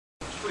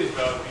Please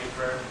bow with me in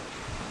prayer.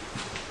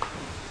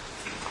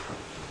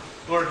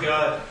 Lord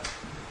God,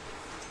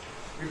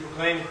 we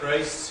proclaim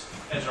Christ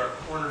as our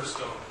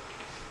cornerstone.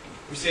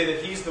 We say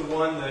that He's the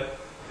one that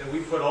we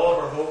put all of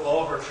our hope,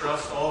 all of our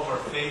trust, all of our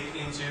faith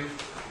into. And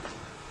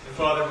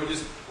Father,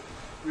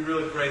 we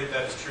really pray that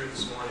that is true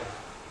this morning.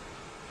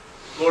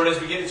 Lord, as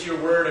we get into your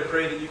word, I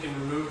pray that you can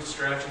remove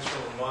distractions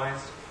from our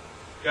minds.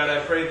 God, I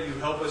pray that you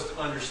help us to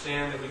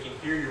understand, that we can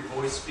hear your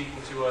voice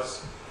speaking to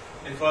us.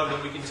 And Father,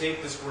 that we can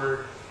take this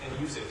word and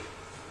use it.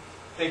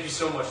 Thank you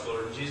so much,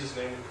 Lord. In Jesus'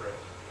 name we pray.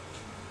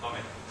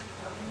 Amen.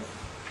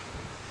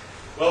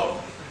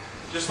 Well,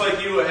 just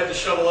like you, I had to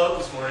shovel out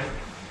this morning.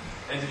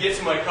 And to get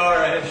to my car,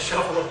 I had to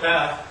shovel a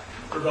path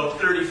for about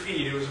 30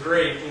 feet. It was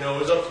great. You know,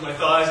 it was up to my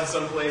thighs in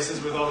some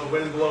places with all the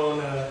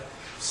wind-blown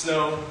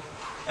snow.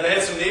 And I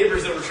had some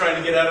neighbors that were trying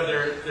to get out of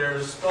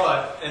their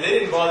spot, and they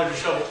didn't bother to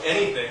shovel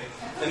anything.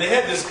 And they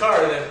had this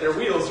car that their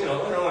wheels, they're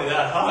only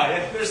that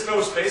high. There's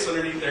no space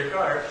underneath their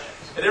car.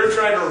 And they were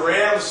trying to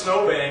ram a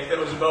snowbank that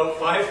was about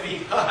 5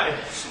 feet high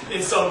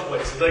in some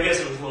places. I guess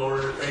it was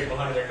lower right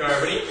behind their car.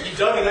 But he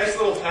dug a nice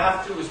little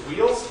path through his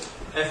wheels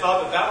and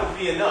thought that would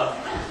be enough.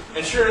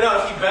 And sure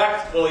enough, he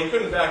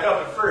couldn't back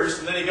up at first,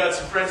 and then he got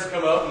some friends to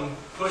come out and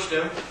pushed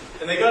him.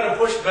 And they got him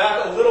pushed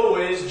back a little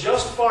ways,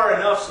 just far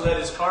enough so that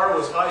his car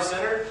was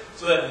high-centered,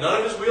 so that none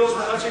of his wheels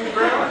were touching the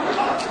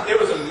ground. It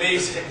was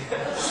amazing.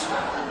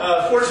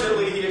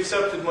 Fortunately, he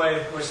accepted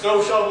my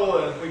snow shovel,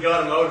 and we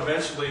got him out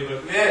eventually.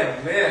 But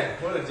man,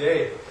 what a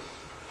day.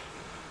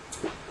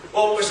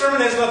 Well, my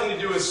sermon has nothing to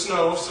do with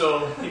snow,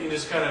 so you can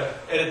just kind of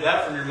edit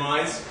that from your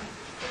minds.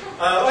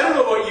 I don't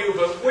know about you,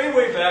 but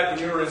way back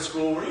when you were in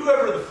school, were you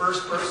ever the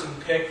first person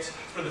picked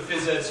for the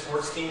phys ed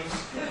sports teams?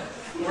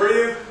 Were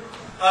you?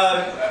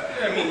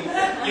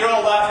 You're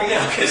all laughing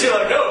now because you're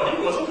like, no,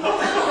 he wasn't.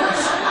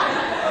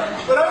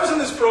 But I was in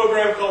this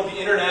program called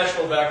the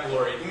International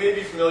Baccalaureate. You may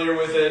be familiar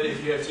with it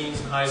if you have teens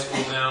in high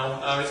school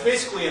now. It's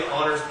basically an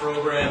honors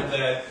program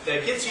that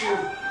gets you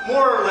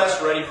more or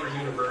less ready for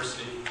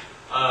university.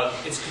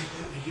 It's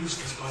completely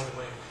useless, by the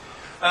way.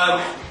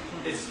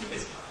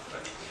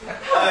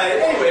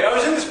 Anyway, I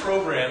was in this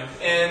program,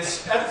 and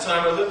at the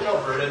time I lived in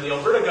Alberta, and the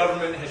Alberta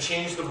government had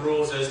changed the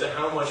rules as to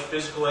how much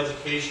physical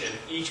education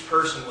each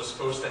person was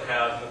supposed to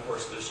have in the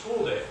course of their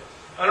school day.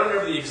 I don't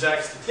remember the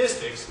exact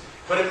statistics,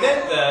 but it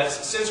meant that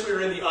since we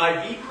were in the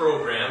IB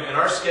program, and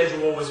our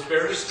schedule was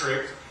very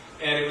strict,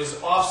 and it was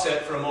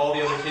offset from all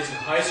the other kids in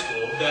high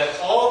school, that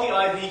all the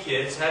IB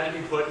kids had to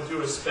be put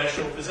into a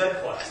special phys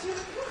ed class.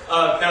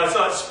 Now, it's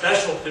not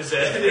special phys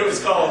ed, it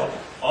was called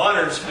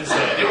honors phys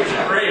ed. It was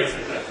great.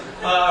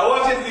 I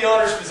walked into the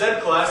honors phys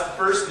ed class the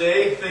first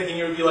day thinking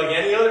it would be like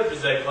any other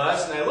phys ed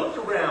class, and I looked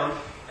around,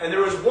 and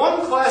there was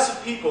one class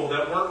of people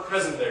that weren't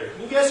present there.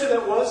 Can you guess who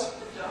that was?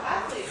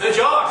 The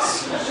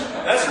jocks.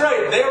 That's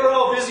right. They were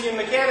all busy in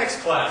mechanics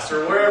class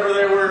or wherever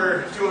they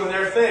were doing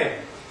their thing.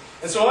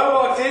 And so I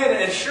walked in,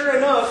 and sure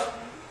enough,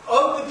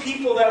 of the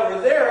people that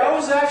were there, I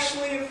was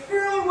actually a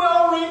fairly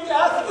well-ranked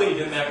athlete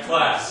in that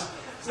class.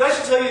 So that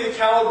should tell you the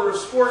caliber of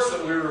sports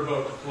that we were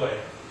about to play.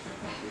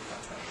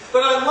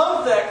 But I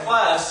loved that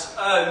class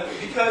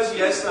because,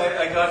 yes,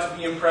 I got to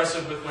be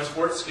impressive with my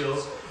sports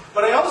skills.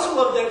 But I also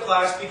loved that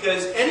class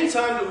because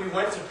anytime that we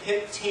went to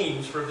pick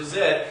teams for phys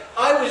ed,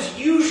 I was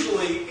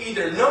usually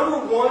either number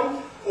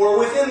one or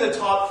within the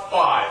top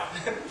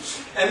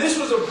 5. And this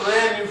was a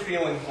brand new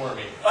feeling for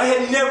me. I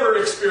had never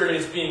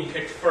experienced being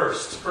picked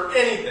first for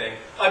anything.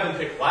 I've been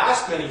picked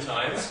last many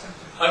times.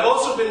 I've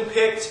also been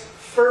picked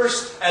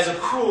first as a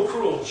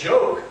cruel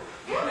joke.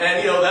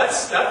 And,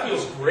 that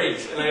feels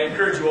great, and I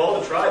encourage you all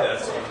to try that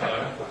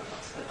sometime.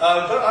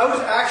 But I was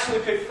actually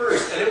picked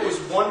first, and it was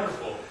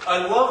wonderful.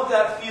 I loved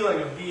that feeling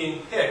of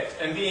being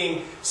picked, and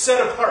being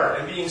set apart,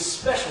 and being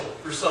special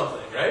for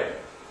something, right?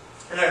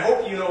 And I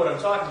hope you know what I'm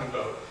talking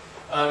about.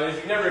 And if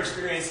you've never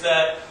experienced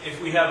that,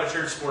 if we have a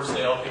church sports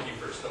day, I'll pick you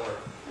first, don't worry.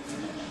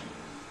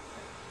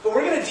 But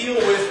we're going to deal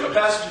with a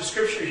passage of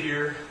Scripture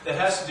here that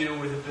has to do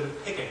with a bit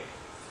of picking.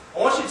 I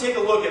want you to take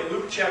a look at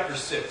Luke chapter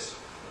 6.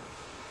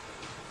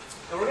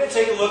 And we're going to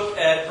take a look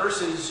at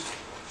verses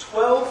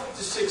 12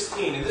 to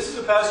 16. And this is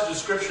a passage of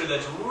Scripture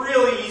that's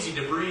really easy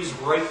to breeze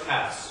right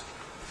past.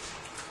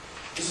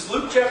 This is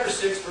Luke chapter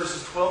 6,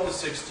 verses 12 to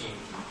 16.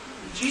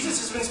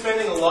 Jesus has been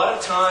spending a lot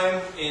of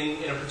time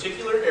in a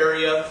particular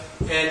area,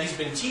 and he's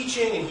been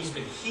teaching, and he's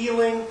been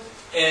healing,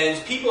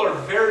 and people are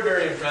very,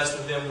 very impressed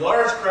with him.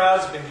 Large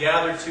crowds have been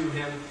gathered to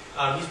him.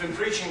 He's been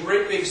preaching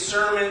great big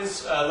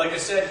sermons, like I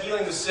said,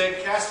 healing the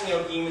sick, casting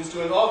out demons,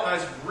 doing all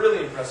kinds of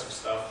really impressive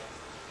stuff.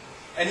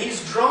 And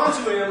he's drawn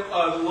to him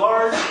a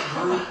large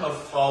group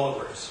of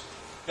followers.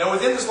 Now,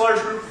 within this large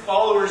group of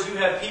followers, you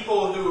have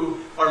people who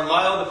are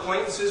mild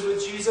acquaintances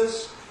with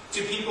Jesus,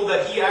 to people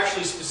that he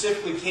actually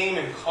specifically came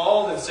and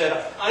called and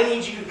said, I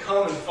need you to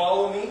come and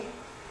follow me.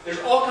 There's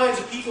all kinds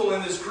of people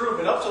in this group,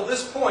 and up till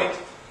this point,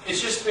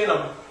 it's just been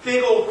a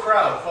big old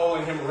crowd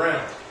following him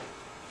around.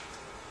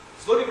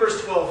 So look at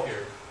verse 12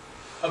 here.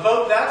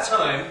 About that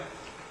time,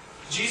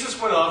 Jesus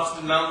went off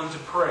to the mountain to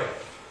pray,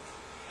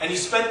 and he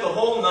spent the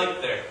whole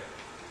night there.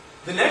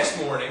 The next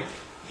morning,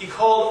 he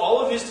called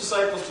all of his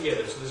disciples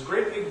together, so this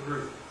great big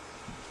group,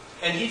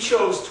 and he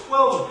chose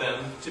 12 of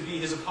them to be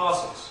his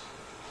apostles.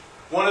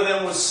 One of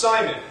them was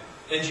Simon,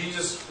 and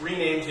Jesus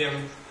renamed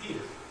him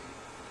Peter.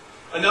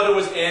 Another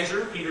was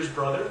Andrew, Peter's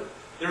brother.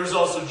 There was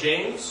also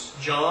James,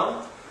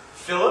 John,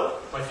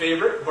 Philip, my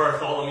favorite,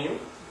 Bartholomew,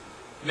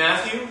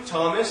 Matthew,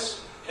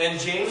 Thomas, and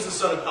James the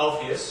son of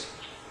Alphaeus.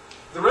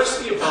 The rest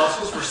of the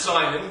apostles were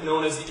Simon,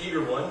 known as the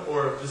Eager One,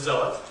 or the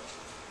Zealot,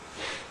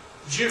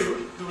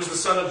 Jude, who was the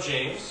son of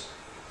James,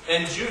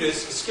 and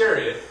Judas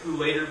Iscariot, who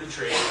later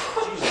betrayed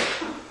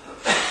Jesus.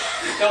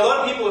 Now, a lot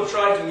of people have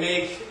tried to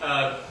make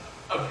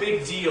a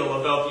big deal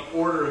about the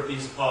order of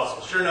these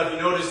apostles. Sure enough, you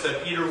notice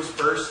that Peter was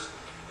first,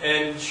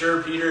 and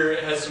sure,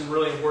 Peter has some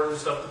really important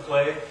stuff to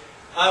play.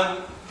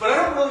 But I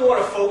don't really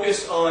want to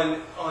focus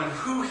on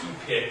who he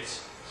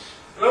picked.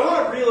 But I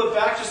want to reel it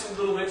back just a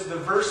little bit to the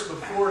verse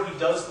before he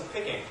does the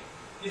picking.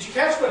 Did you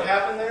catch what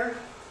happened there?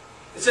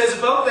 It says,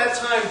 about that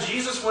time,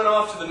 Jesus went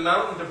off to the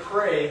mountain to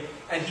pray,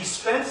 and he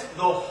spent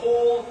the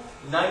whole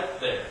night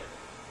there.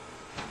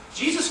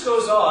 Jesus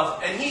goes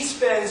off, and he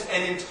spends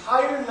an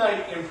entire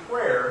night in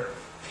prayer,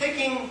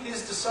 picking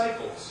his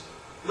disciples,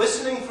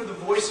 listening for the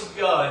voice of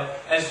God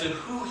as to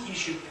who he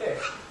should pick.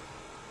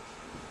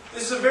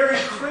 This is a very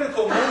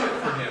critical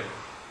moment for him.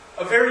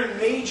 A very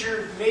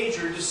major,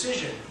 major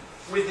decision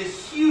with a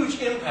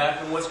huge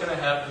impact on what's going to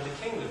happen to the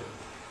kingdom.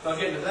 I'll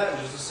get into that in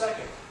just a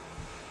second.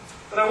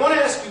 But I want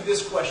to ask you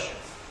this question.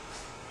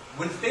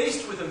 When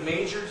faced with a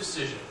major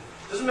decision,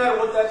 doesn't matter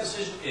what that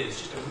decision is,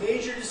 just a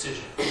major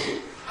decision,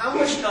 how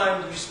much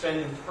time do you spend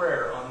in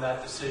prayer on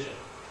that decision?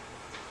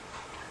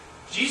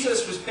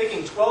 Jesus was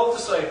picking 12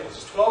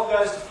 disciples, 12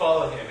 guys to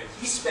follow him, and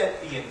he spent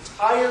the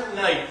entire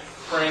night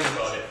praying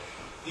about it.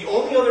 The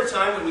only other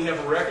time that we have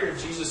a record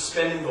of Jesus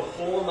spending the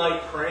whole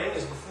night praying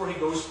is before he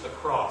goes to the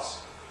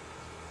cross.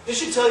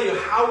 This should tell you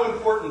how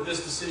important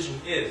this decision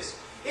is.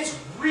 It's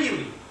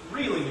really,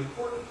 really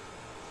important.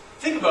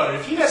 Think about it.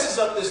 If he messes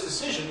up this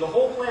decision, the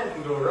whole plan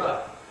can go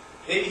awry.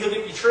 Maybe he'll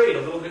get betrayed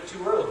a little bit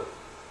too early.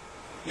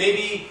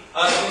 Maybe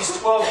these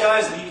 12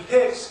 guys that he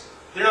picks,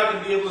 they're not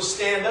going to be able to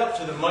stand up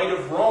to the might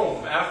of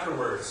Rome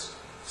afterwards,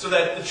 so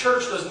that the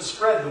church doesn't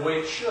spread the way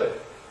it should.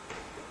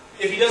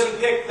 If he doesn't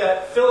pick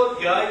that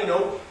Philip guy,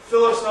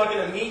 Philip's not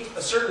going to meet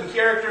a certain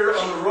character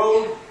on the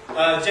road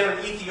down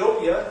in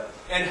Ethiopia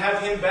and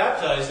have him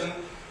baptized.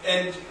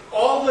 And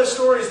all the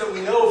stories that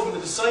we know from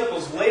the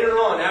disciples later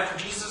on, after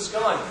Jesus is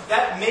gone,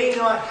 that may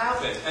not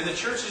happen. And the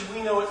church as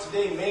we know it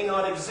today may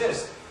not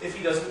exist if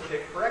he doesn't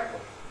pick correctly.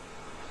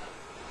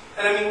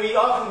 And I mean,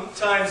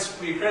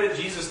 we credit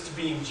Jesus to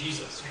being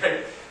Jesus,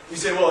 right? We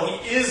say, well,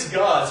 he is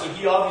God, so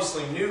he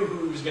obviously knew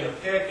who he was going to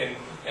pick,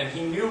 and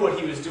he knew what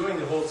he was doing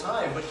the whole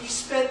time. But he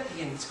spent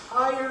the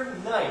entire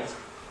night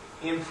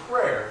in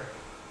prayer,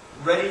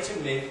 ready to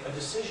make a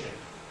decision,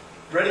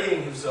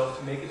 readying himself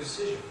to make a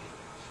decision.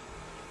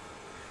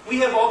 We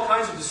have all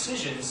kinds of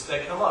decisions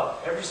that come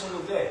up every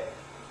single day.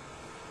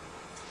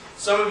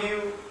 Some of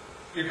you,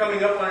 you're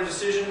coming up on a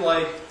decision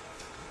like,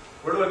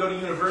 where do I go to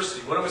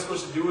university? What am I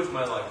supposed to do with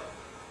my life?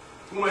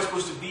 Who am I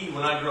supposed to be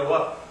when I grow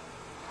up?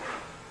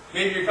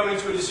 Maybe you're coming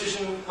to a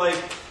decision like,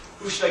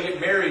 who should I get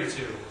married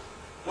to?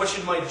 What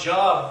should my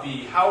job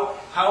be? How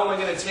am I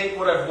going to take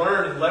what I've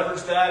learned and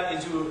leverage that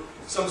into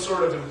some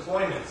sort of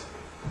employment?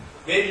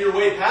 Maybe you're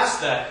way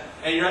past that,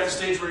 and you're at the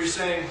stage where you're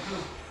saying,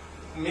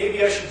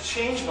 maybe I should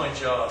change my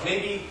job.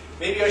 Maybe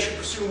I should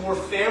pursue more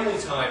family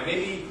time.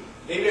 Maybe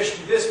I should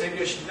do this, maybe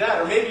I should do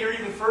that. Or maybe you're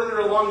even further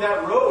along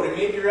that road, and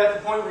maybe you're at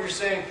the point where you're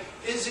saying,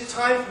 is it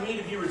time for me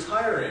to be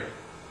retiring?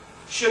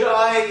 Should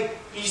I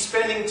be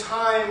spending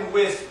time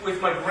with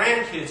my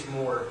grandkids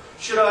more?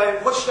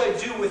 What should I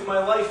do with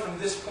my life from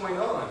this point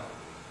on?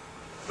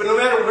 But no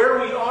matter where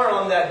we are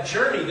on that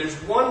journey, there's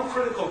one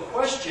critical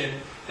question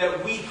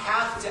that we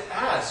have to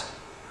ask.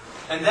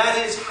 And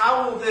that is,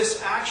 how will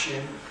this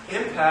action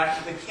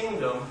impact the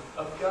kingdom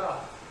of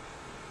God?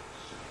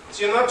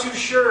 See, I'm not too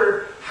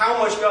sure how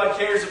much God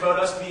cares about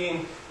us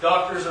being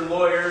doctors or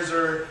lawyers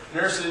or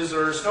nurses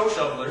or snow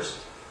shovelers,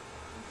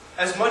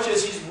 as much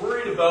as he's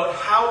worried about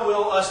how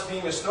will us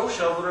being a snow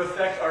shoveler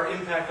affect our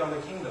impact on the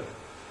kingdom.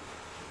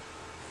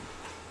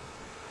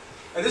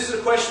 And this is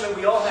a question that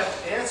we all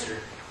have to answer.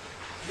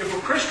 If we're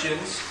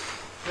Christians,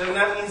 then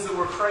that means that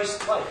we're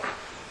Christ-like.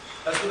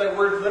 That's what that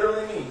word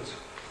literally means.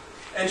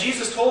 And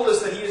Jesus told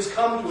us that he has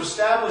come to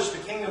establish the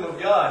kingdom of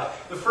God.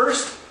 The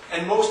first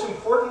and most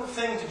important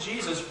thing to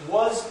Jesus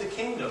was the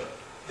kingdom.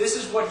 This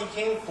is what he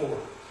came for.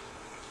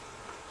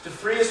 To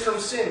free us from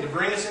sin, to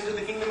bring us into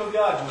the kingdom of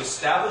God, to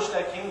establish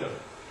that kingdom.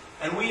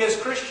 And we as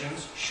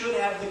Christians should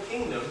have the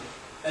kingdom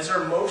as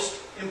our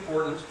most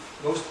important,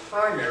 most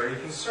primary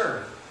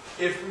concern,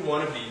 if we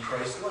want to be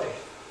Christ-like.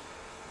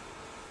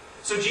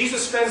 So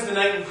Jesus spends the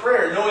night in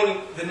prayer,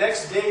 knowing the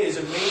next day is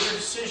a major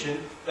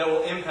decision that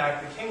will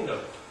impact the kingdom.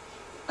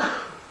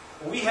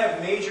 We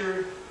have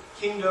major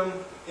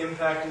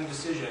kingdom-impacting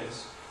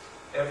decisions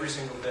every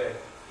single day.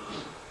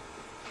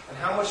 And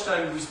how much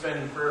time do we spend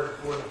in prayer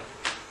before them?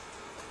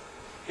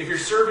 If you're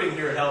serving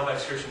here at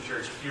Halifax Christian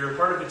Church, if you're a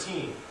part of a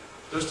team,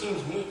 Those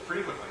teams meet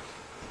frequently.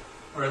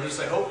 Or at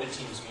least I hope that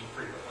teams meet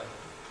frequently.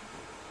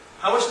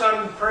 How much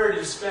time in prayer do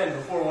you spend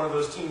before one of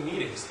those team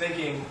meetings,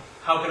 thinking,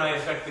 how can I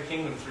affect the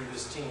kingdom through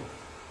this team?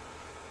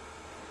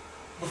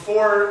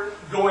 Before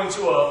going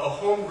to a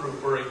home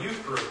group or a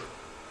youth group,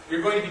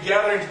 you're going to be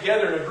gathering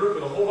together in a group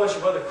with a whole bunch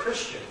of other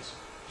Christians.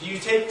 Do you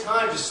take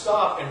time to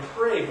stop and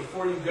pray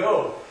before you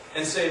go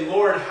and say,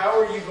 Lord, how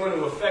are you going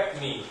to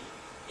affect me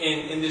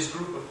in this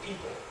group of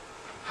people?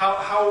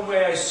 How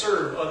may I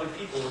serve other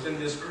people within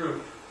this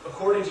group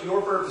according to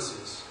your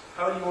purposes?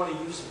 How do you want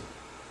to use me?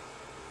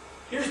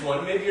 Here's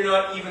one. Maybe you're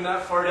not even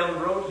that far down the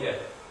road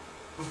yet.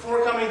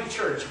 Before coming to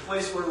church, a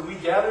place where we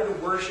gather to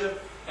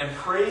worship and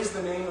praise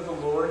the name of the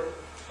Lord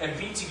and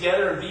be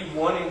together and be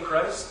one in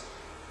Christ,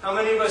 how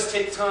many of us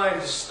take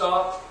time to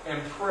stop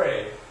and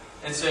pray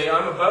and say,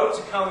 I'm about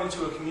to come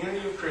into a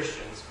community of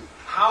Christians.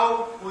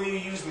 How will you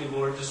use me,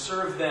 Lord, to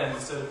serve them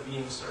instead of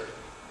being served?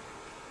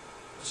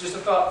 It's just a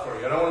thought for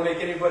you. I don't want to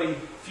make anybody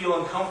feel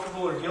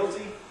uncomfortable or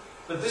guilty,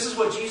 but this is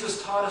what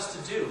Jesus taught us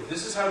to do.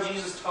 This is how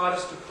Jesus taught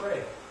us to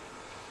pray.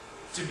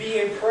 To be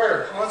in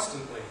prayer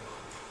constantly.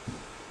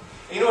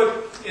 And you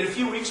know, in a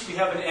few weeks we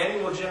have an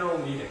annual general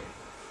meeting.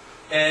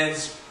 And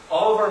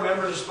all of our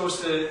members are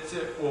supposed to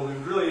well, we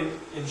really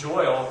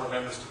enjoy all of our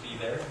members to be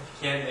there. If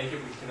you can't make it,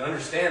 we can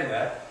understand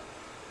that.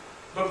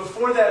 But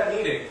before that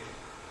meeting,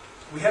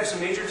 we have some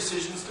major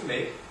decisions to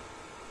make.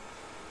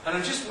 And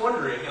I'm just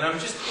wondering, and I'm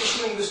just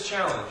issuing this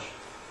challenge,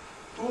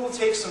 who will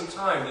take some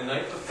time the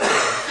night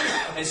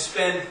before and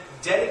spend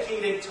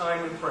dedicated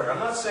time in prayer? I'm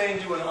not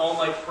saying do an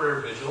all-night prayer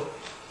vigil.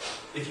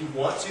 If you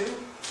want to,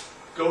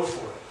 go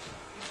for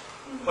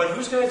it. But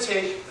who's going to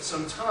take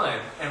some time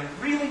and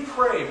really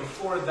pray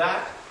before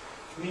that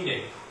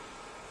meeting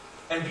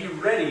and be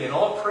ready and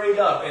all prayed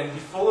up and be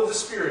full of the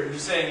Spirit and be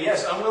saying,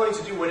 yes, I'm willing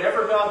to do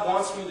whatever God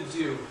wants me to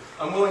do.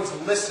 I'm willing to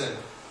listen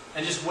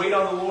and just wait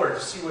on the Lord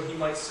to see what He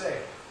might say.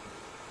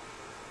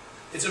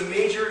 It's a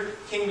major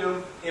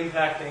kingdom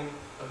impacting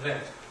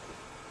event.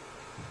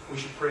 We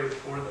should pray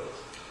before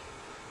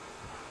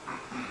those.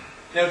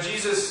 Now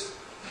Jesus,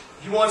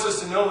 He wants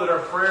us to know that our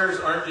prayers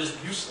aren't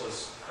just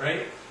useless,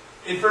 right?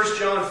 In 1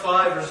 John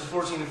 5, verses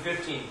 14 and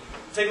 15,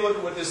 take a look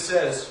at what this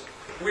says.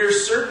 We are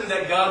certain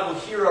that God will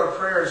hear our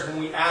prayers when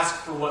we ask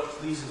for what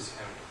pleases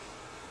Him.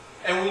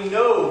 And we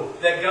know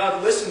that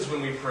God listens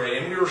when we pray,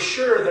 and we are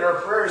sure that our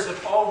prayers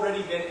have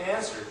already been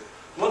answered.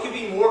 What could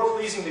be more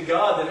pleasing to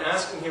God than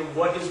asking Him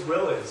what His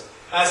will is?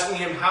 Asking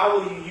Him, how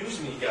will you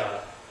use me,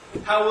 God?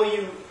 How will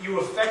you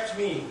affect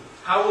me?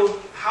 How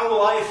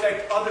will I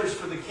affect others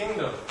for the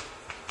kingdom?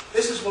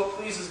 This is what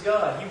pleases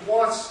God. He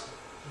wants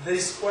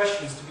these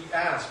questions to be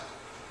asked.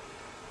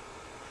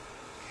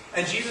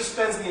 And Jesus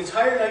spends the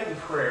entire night in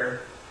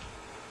prayer,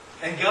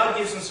 and God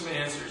gives Him some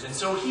answers. And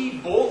so He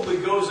boldly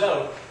goes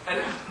out.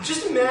 And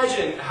just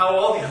imagine how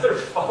all the other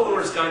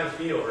followers kind of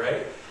feel,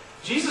 right?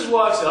 Jesus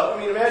walks up. I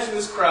mean, imagine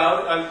this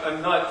crowd.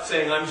 I'm not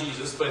saying I'm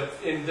Jesus, but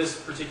in this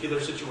particular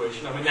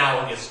situation, I'm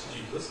analogous to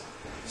Jesus.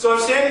 So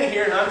I'm standing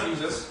here, and I'm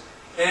Jesus.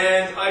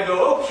 And I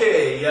go,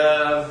 okay,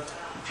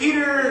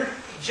 Peter,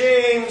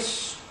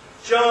 James,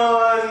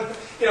 John,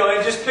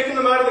 and just picking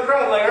them out of the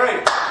crowd. Like, all right,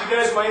 you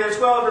guys are my inner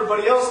 12,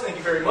 everybody else, thank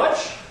you very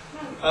much.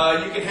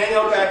 You can hang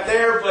out back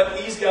there, but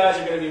these guys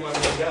are going to be my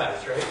main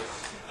guys,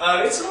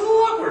 right? It's a little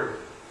awkward.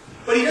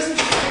 But He doesn't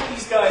just pick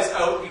these guys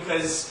out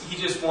because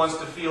He just wants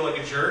to feel like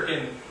a jerk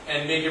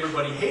and make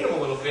everybody hate Him a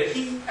little bit.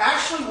 He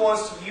actually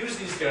wants to use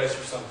these guys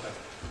for something.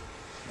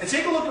 And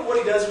take a look at what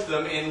He does with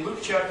them in Luke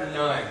chapter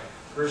 9,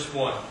 verse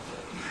 1.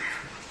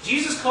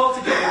 Jesus called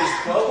together His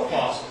 12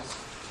 apostles,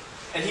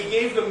 and He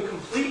gave them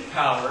complete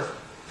power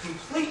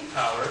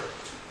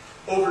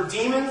over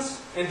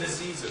demons and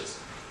diseases.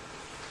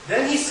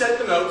 Then He set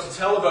them out to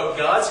tell about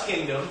God's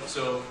kingdom,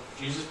 so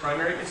Jesus'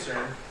 primary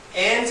concern,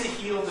 and to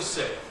heal the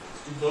sick.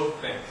 Do both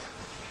things.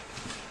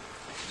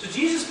 So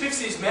Jesus picks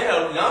these men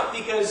out not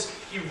because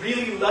He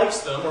really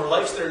likes them or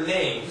likes their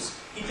names.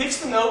 He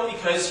picks them out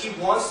because He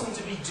wants them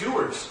to be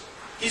doers.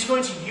 He's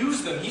going to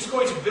use them. He's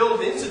going to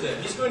build into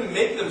them. He's going to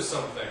make them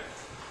something.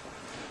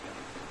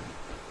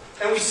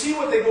 And we see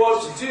what they go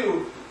out to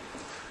do,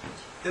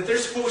 that they're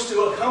supposed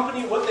to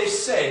accompany what they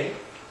say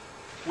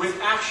with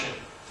action.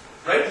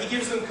 Right? He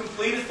gives them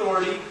complete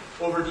authority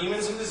over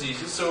demons and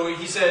diseases. So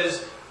He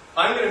says,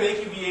 I'm going to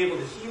make you be able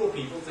to heal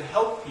people, to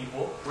help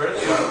people where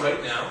they are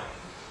right now.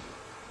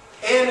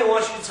 And I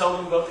want you to tell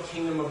them about the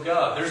kingdom of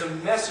God. There's a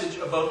message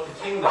about the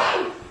kingdom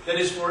that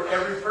is for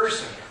every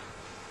person.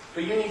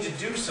 But you need to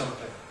do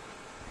something.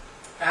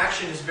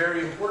 Action is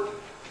very important.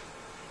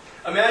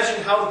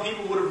 Imagine how the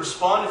people would have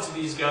responded to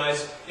these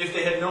guys if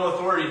they had no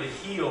authority to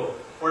heal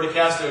or to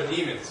cast out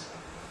demons.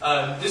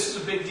 This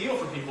is a big deal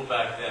for people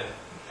back then.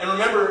 And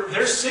remember,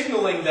 they're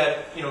signaling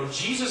that,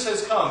 Jesus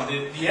has come.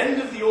 The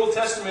end of the Old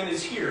Testament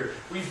is here.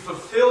 We've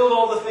fulfilled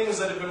all the things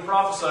that have been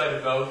prophesied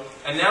about,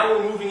 and now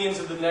we're moving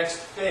into the next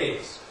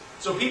phase.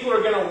 So people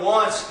are going to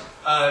want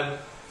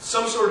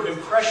some sort of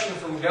impression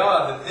from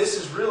God that this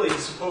is really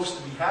supposed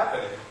to be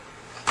happening.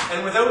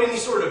 And without any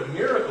sort of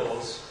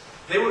miracles,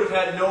 they would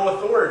have had no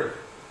authority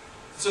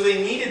So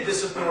they needed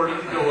this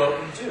authority to go out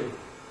and do.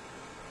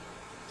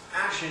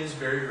 Action is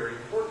very, very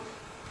important.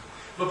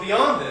 But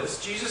beyond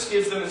this, Jesus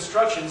gives them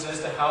instructions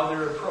as to how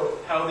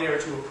they are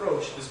to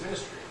approach this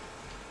ministry.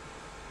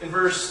 In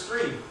verse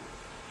 3,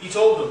 he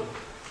told them,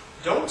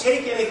 "Don't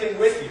take anything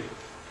with you.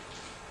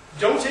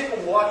 Don't take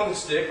a walking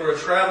stick or a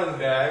traveling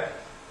bag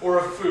or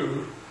a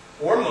food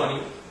or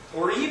money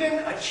or even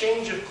a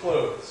change of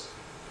clothes.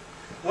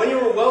 When you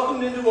are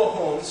welcomed into a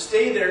home,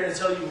 stay there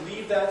until you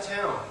leave that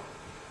town.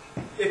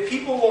 If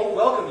people won't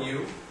welcome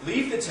you,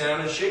 leave the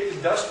town and shake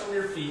the dust from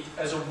your feet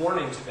as a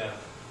warning to them."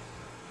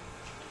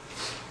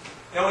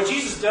 Now what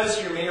Jesus does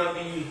here may not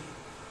be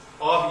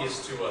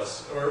obvious to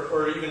us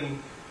or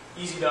even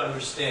easy to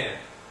understand.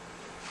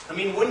 I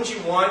mean, wouldn't you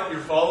want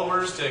your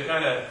followers to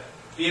kind of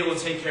be able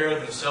to take care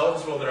of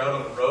themselves while they're out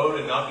on the road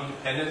and not be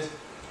dependent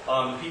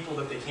on the people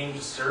that they came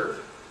to serve?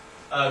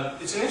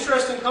 It's an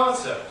interesting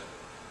concept.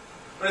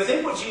 But I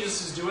think what Jesus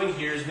is doing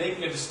here is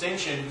making a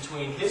distinction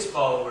between his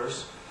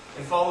followers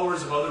and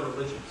followers of other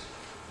religions.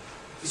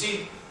 You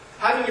see,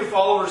 having your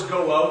followers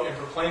go out and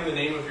proclaim the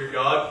name of your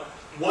God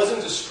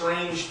wasn't a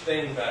strange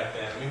thing back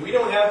then. I mean, we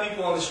don't have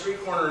people on the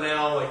street corner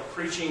now like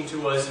preaching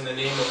to us in the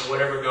name of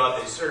whatever God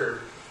they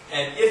serve.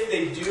 And if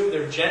they do,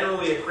 they're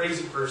generally a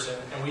crazy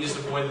person, and we just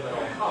avoid them at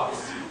all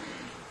costs.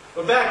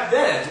 But back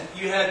then,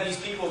 you had these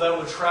people that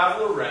would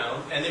travel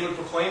around, and they would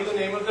proclaim the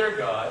name of their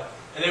God,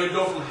 and they would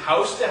go from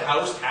house to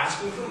house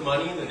asking for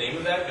money in the name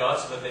of that God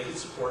so that they could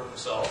support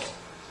themselves.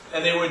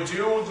 And they would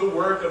do the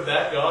work of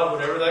that God,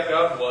 whatever that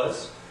God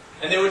was,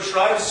 and they would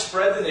try to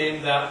spread the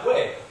name that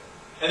way.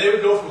 And they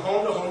would go from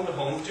home to home to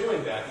home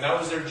doing that, and that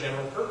was their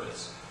general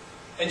purpose.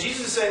 And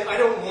Jesus is saying, I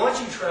don't want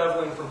you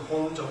traveling from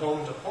home to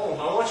home to home.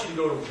 I want you to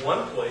go to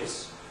one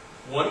place,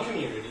 one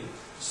community,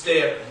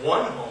 stay at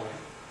one home,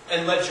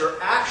 and let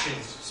your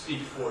actions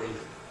speak for you.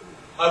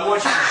 I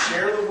want you to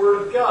share the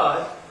Word of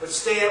God, but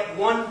stay at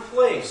one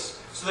place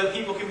so that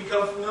people can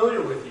become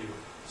familiar with you,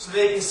 so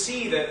they can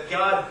see that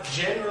God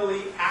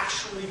generally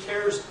actually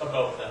cares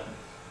about them.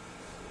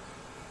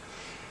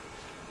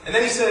 And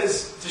then he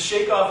says to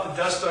shake off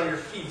the dust on your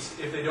feet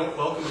if they don't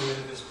welcome you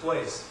into this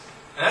place.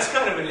 And that's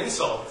kind of an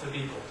insult to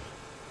people.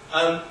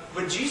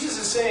 But Jesus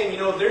is saying,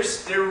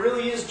 there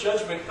really is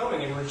judgment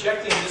coming, and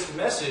rejecting this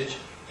message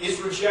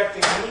is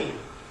rejecting me.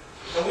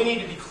 And we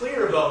need to be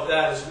clear about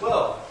that as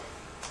well.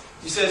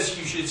 He says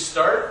you should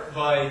start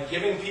by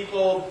giving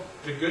people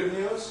the good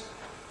news,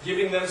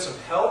 giving them some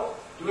help,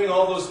 doing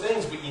all those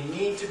things, but you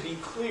need to be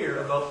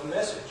clear about the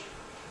message.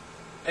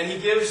 And he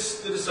gives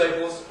the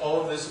disciples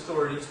all of this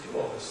authority to do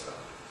all this stuff.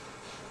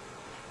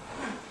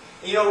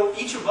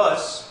 Each of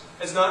us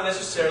has not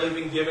necessarily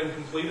been given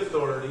complete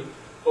authority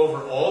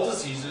over all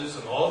diseases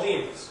and all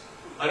demons.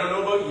 I don't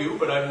know about you,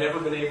 but I've never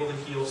been able to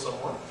heal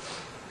someone.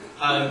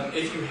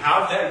 If you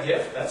have that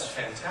gift, that's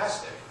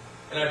fantastic.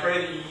 And I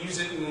pray that you use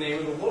it in the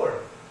name of the Lord.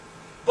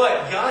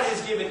 But God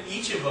has given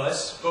each of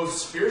us both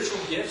spiritual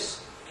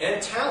gifts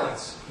and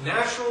talents,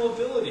 natural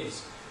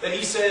abilities, that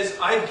he says,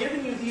 I've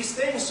given you these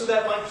things so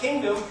that my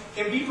kingdom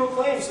can be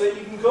proclaimed, so that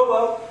you can go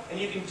out and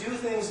you can do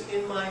things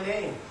in my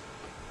name.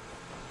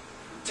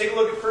 Take a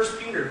look at 1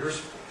 Peter,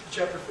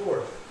 chapter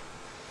 4.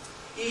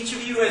 Each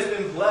of you has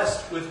been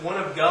blessed with one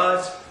of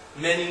God's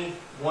many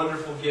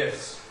wonderful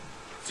gifts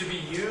to be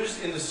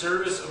used in the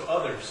service of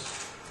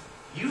others.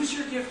 Use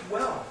your gift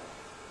well.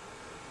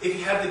 If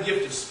you have the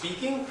gift of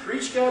speaking,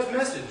 preach God's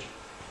message.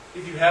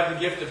 If you have the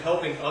gift of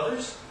helping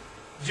others,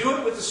 do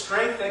it with the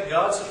strength that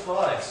God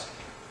supplies.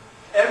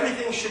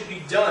 Everything should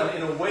be done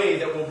in a way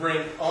that will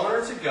bring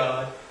honor to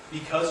God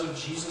because of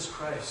Jesus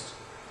Christ,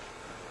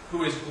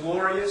 who is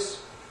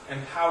glorious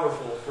and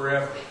powerful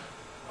forever.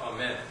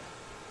 Amen.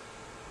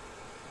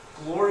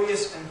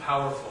 Glorious and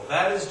powerful.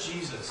 That is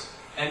Jesus.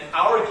 And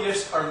our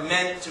gifts are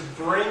meant to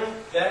bring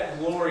that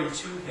glory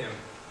to him.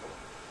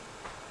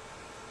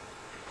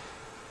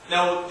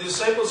 Now, the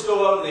disciples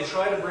go out and they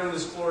try to bring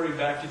this glory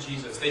back to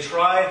Jesus. They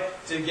try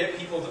to get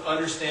people to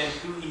understand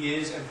who he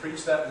is and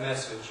preach that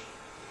message.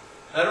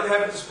 I don't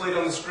have it displayed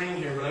on the screen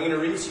here, but I'm going to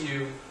read to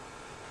you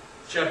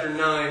chapter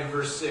 9,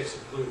 verse 6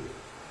 of Luke.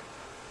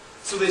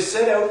 So they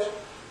set out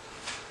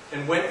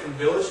and went from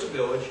village to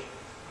village,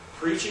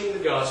 preaching the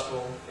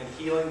gospel and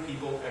healing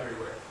people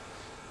everywhere.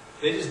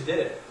 They just did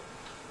it.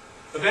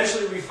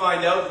 Eventually we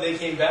find out that they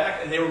came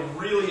back and they were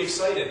really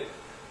excited.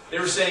 They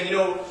were saying,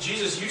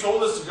 Jesus, you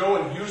told us to go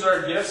and use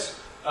our gifts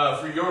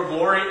for your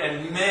glory,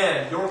 and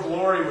man, your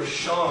glory was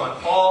shone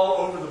all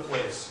over the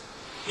place.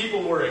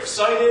 People were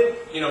excited,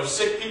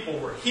 sick people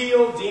were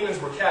healed, demons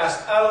were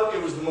cast out.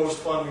 It was the most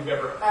fun we've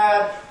ever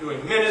had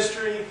doing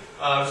ministry.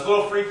 I was a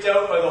little freaked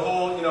out by the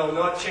whole,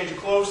 not change of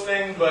clothes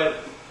thing, but,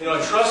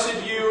 I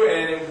trusted you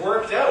and it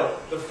worked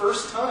out the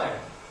first time.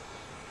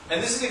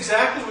 And this is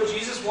exactly what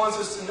Jesus wants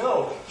us to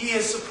know. He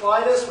has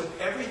supplied us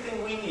with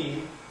everything we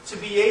need to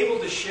be able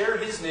to share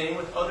his name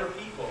with other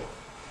people.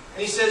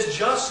 And he says,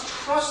 just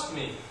trust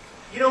me.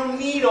 You don't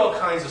need all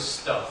kinds of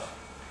stuff.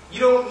 You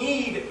don't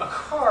need a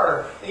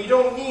car, and you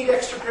don't need an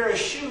extra pair of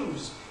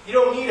shoes. You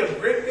don't need a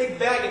great big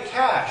bag of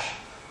cash.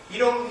 You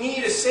don't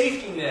need a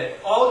safety net.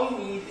 All you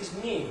need is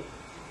me.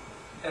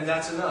 And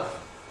that's enough.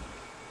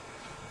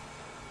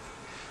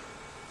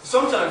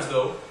 Sometimes,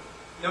 though,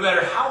 no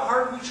matter how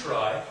hard we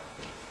try,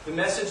 the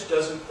message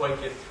doesn't quite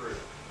get through.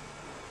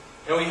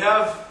 And we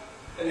have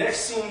the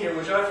next scene here,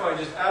 which I find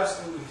just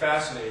absolutely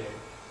fascinating,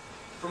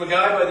 from a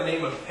guy by the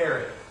name of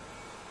Herod.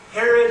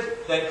 Herod,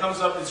 that comes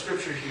up in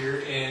Scripture here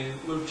in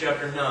Luke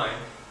chapter 9,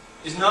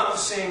 is not the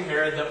same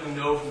Herod that we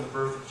know from the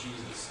birth of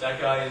Jesus. That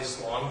guy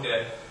is long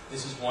dead.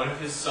 This is one of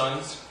his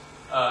sons.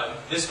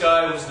 This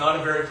guy was not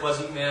a very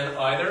pleasant man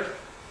either,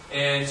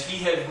 and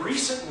he had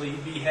recently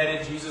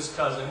beheaded Jesus'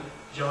 cousin,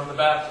 John the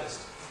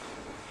Baptist.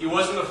 He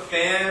wasn't a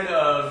fan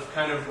of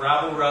kind of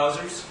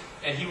rabble-rousers,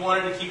 and he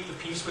wanted to keep the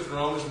peace with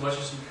Rome as much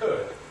as he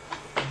could.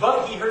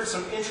 But he heard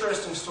some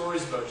interesting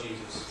stories about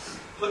Jesus.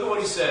 Look at what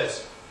he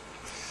says.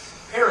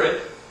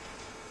 Herod,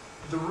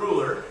 the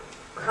ruler,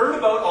 heard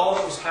about all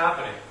that was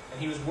happening, and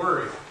he was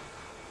worried.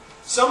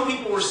 Some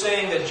people were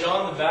saying that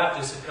John the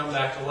Baptist had come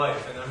back to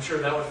life, and I'm sure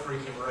that would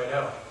freak him right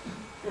out.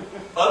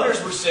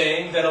 Others were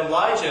saying that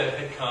Elijah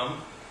had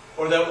come,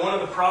 or that one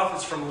of the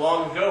prophets from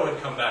long ago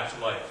had come back to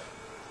life.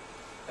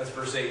 That's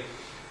verse 8.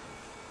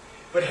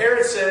 But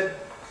Herod said,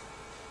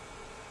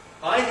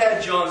 I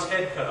had John's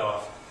head cut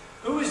off.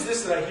 Who is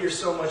this that I hear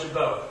so much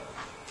about?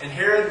 And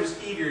Herod was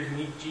eager to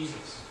meet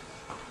Jesus.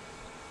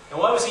 Now,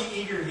 why was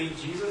he eager to meet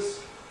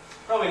Jesus?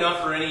 Probably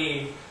not for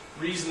any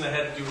reason that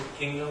had to do with the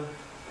kingdom.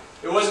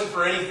 It wasn't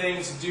for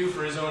anything to do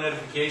for his own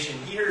edification.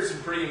 He heard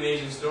some pretty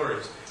amazing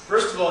stories.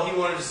 First of all, he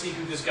wanted to see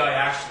who this guy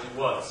actually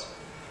was,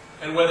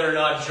 and whether or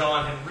not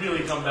John had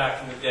really come back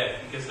from the dead,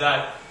 because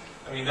that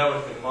would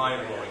have been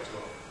mind-blowing to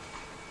him.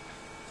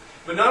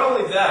 But not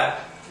only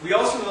that, we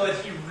also know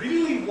that he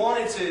really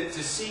wanted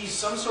to see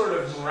some sort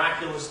of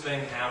miraculous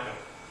thing happen.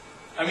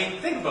 I mean,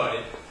 think about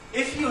it.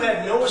 If you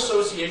had no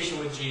association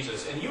with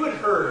Jesus, and you had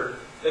heard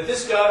that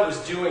this guy was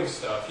doing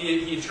stuff,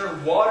 he had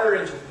turned water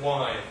into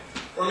wine,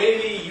 or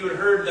maybe you had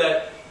heard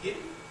that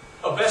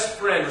a best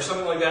friend or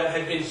something like that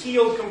had been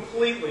healed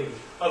completely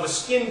of a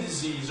skin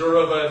disease or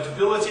of a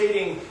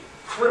debilitating,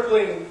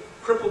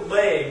 crippled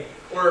leg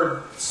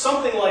or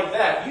something like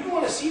that, you'd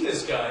want to see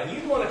this guy, and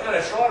you'd want to kind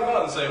of trot him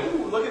out and say,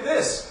 ooh, look at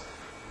this.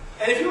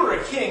 And if you were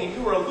a king and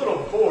you were a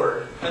little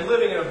bored and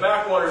living in a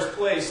backwaters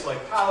place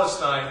like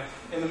Palestine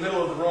in the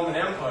middle of the Roman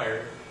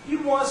Empire,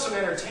 you'd want some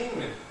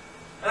entertainment.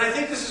 And I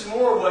think this is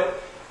more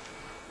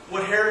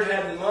what Herod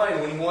had in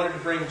mind when he wanted to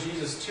bring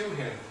Jesus to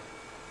him.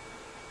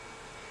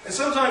 And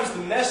sometimes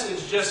the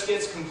message just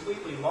gets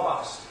completely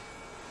lost.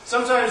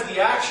 Sometimes the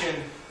action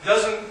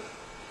doesn't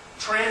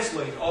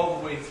translate all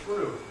the way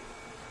through.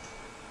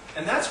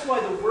 And that's why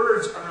the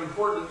words are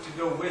important to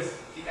go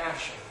with the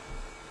action.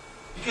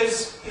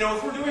 Because,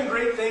 if we're doing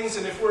great things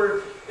and if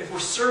we're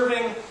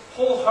serving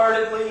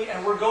wholeheartedly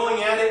and we're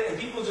going at it and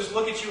people just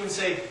look at you and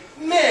say,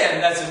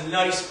 man, that's a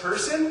nice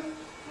person.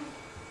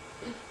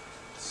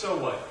 So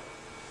what?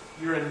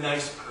 You're a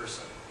nice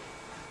person.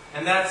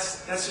 And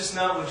that's just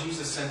not what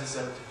Jesus sent us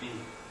out to be.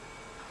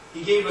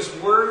 He gave us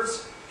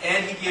words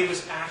and He gave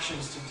us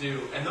actions to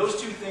do. And those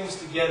two things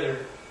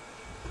together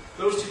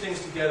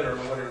are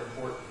what are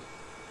important.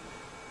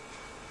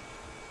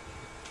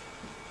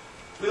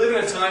 We live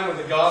in a time when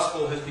the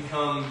gospel has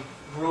become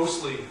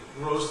grossly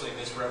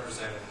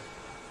misrepresented.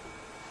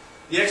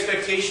 The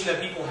expectation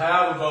that people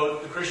have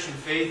about the Christian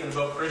faith and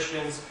about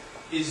Christians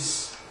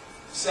is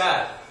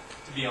sad,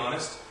 to be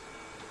honest.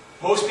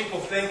 Most people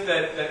think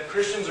that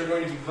Christians are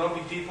going to be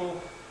grumpy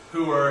people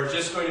who are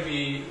just going to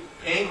be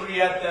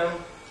angry at them,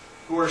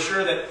 who are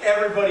sure that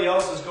everybody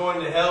else is going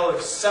to hell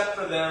except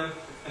for them,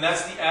 and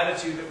that's the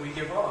attitude that we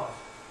give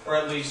off, or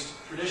at least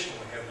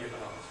traditionally have given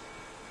off.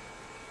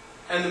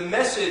 And the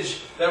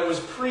message that was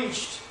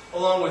preached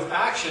along with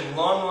action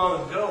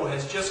long ago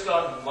has just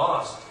gotten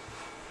lost.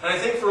 And I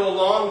think for a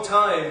long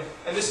time,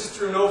 and this is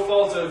through no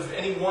fault of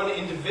any one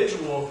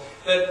individual,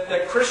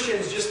 that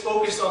Christians just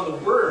focused on the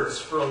words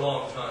for a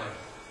long time.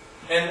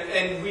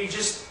 And we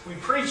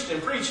preached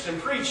and preached and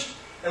preached.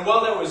 And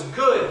while that was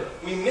good,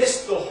 we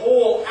missed the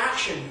whole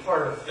action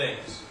part of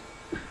things.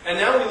 And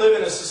now we live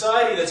in a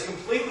society that's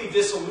completely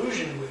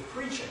disillusioned with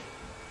preaching.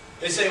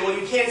 They say, well,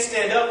 you can't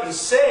stand up and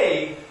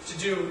say to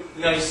do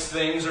nice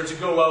things or to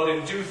go out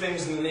and do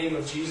things in the name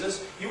of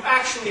Jesus. You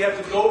actually have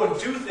to go and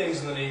do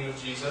things in the name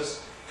of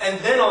Jesus, and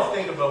then I'll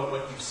think about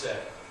what you said.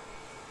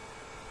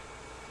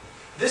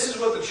 This is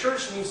what the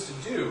church needs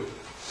to do.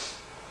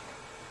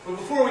 But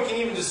before we can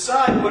even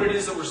decide what it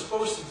is that we're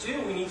supposed to do,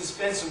 we need to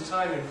spend some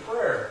time in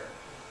prayer.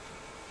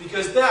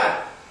 Because the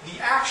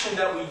action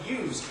that we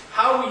use,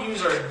 how we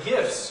use our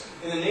gifts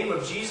in the name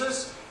of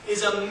Jesus,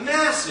 is a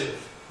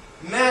massive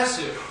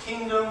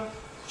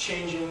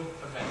kingdom-changing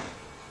event.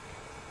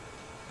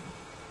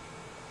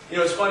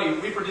 It's funny,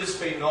 we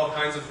participate in all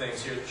kinds of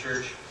things here at the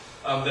church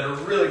that are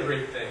really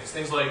great things.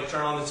 Things like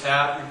Turn on the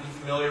Tap, you'd be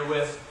familiar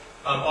with.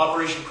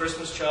 Operation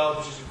Christmas Child,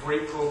 which is a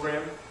great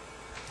program.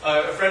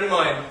 A friend of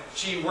mine,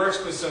 she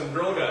works with some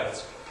Girl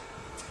Guides.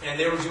 And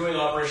they were doing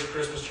Operation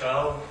Christmas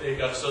Child. They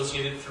got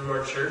associated through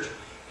our church.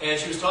 And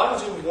she was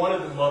talking to one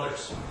of the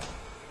mothers.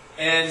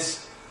 And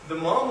the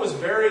mom was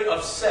very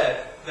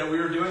upset that we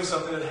were doing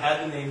something that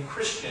had the name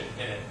Christian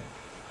in it.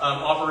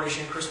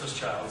 Operation Christmas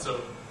Child.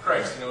 So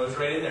Christ, it was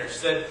right in there. She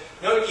said,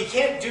 no, you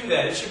can't do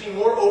that. It should be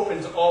more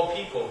open to all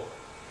people.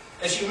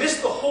 And she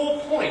missed the whole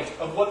point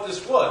of what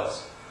this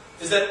was,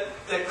 is that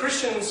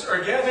Christians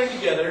are gathering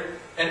together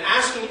and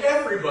asking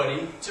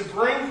everybody to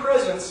bring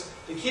presents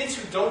to kids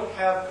who don't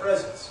have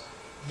presents.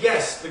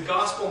 Yes, the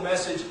gospel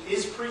message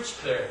is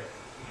preached there.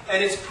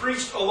 And it's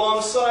preached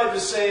alongside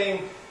with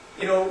saying,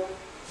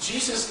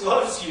 Jesus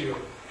loves you,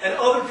 and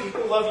other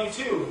people love you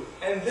too.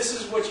 And this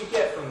is what you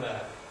get from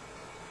that.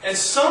 And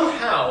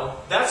somehow,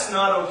 that's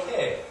not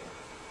okay.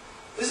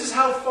 This is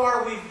how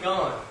far we've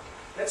gone.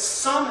 That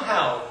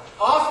somehow,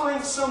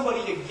 offering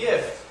somebody a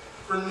gift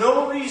for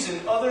no reason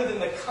other than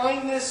the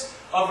kindness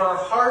of our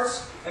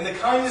hearts and the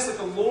kindness that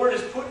the Lord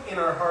has put in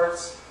our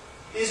hearts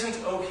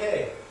isn't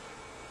okay.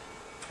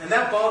 And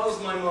that boggles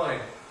my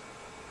mind.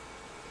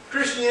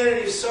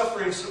 Christianity is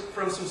suffering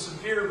from some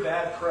severe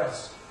bad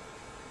press.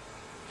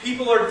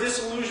 People are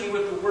disillusioned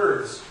with the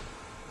words.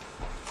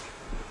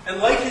 And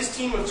like his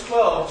team of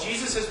 12,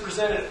 Jesus has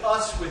presented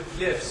us with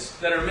gifts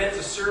that are meant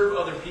to serve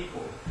other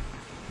people.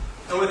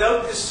 And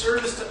without this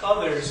service to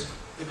others,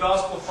 the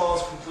gospel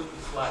falls completely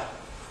flat.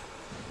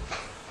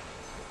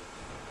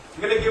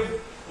 I'm going to give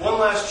one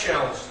last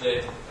challenge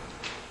today.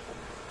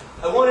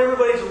 I want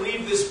everybody to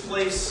leave this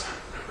place.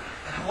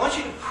 I want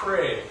you to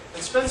pray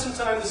and spend some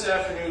time this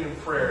afternoon in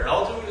prayer.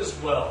 I'll do it as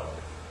well.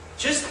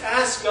 Just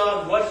ask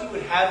God what He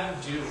would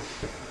have you do.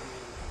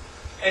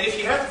 And if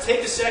you have to take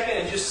a second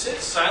and just sit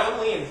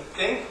silently and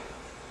think,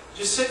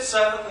 just sit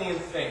silently and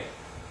think.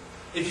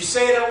 If you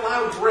say it out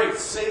loud, great,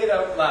 say it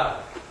out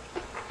loud.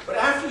 But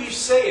after you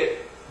say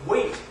it,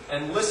 wait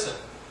and listen.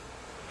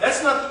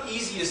 That's not the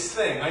easiest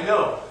thing, I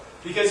know.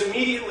 Because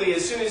immediately,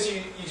 as soon as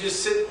you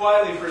just sit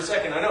quietly for a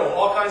second, I know,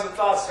 all kinds of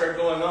thoughts start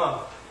going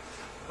on.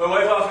 My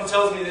wife often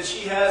tells me that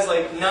she has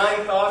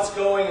 9 thoughts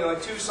going and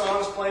 2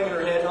 songs playing in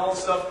her head and all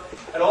this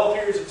stuff at all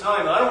periods of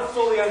time. I don't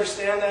fully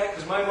understand that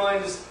because my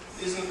mind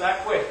isn't that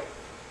quick.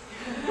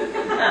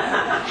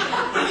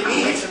 But you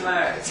need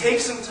to take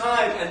some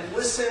time and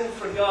listen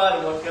for God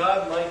and what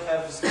God might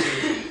have us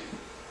do.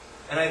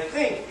 And I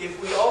think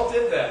if we all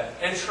did that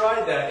and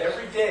tried that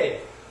every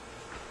day,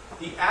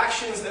 the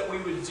actions that we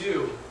would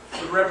do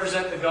would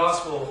represent the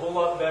gospel a whole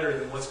lot better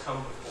than what's come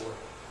before.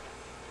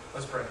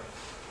 Let's pray.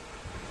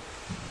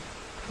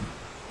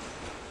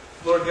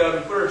 Lord God,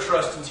 we put our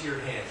trust into your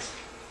hands.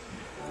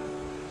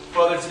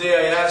 Father,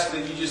 today I ask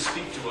that you just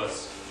speak to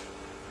us.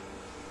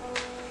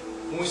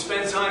 When we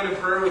spend time in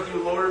prayer with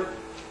you, Lord,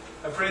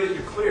 I pray that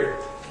you're clear.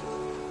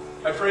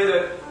 I pray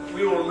that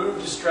we will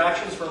remove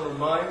distractions from our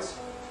minds.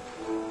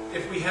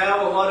 If we have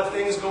a lot of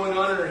things going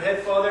on in our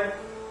head, Father,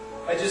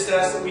 I just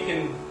ask that we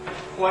can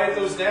quiet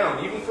those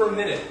down, even for a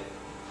minute,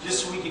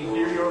 just so we can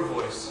hear your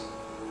voice.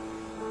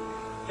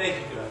 Thank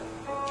you, God.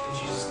 In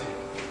Jesus'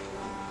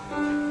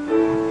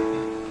 name.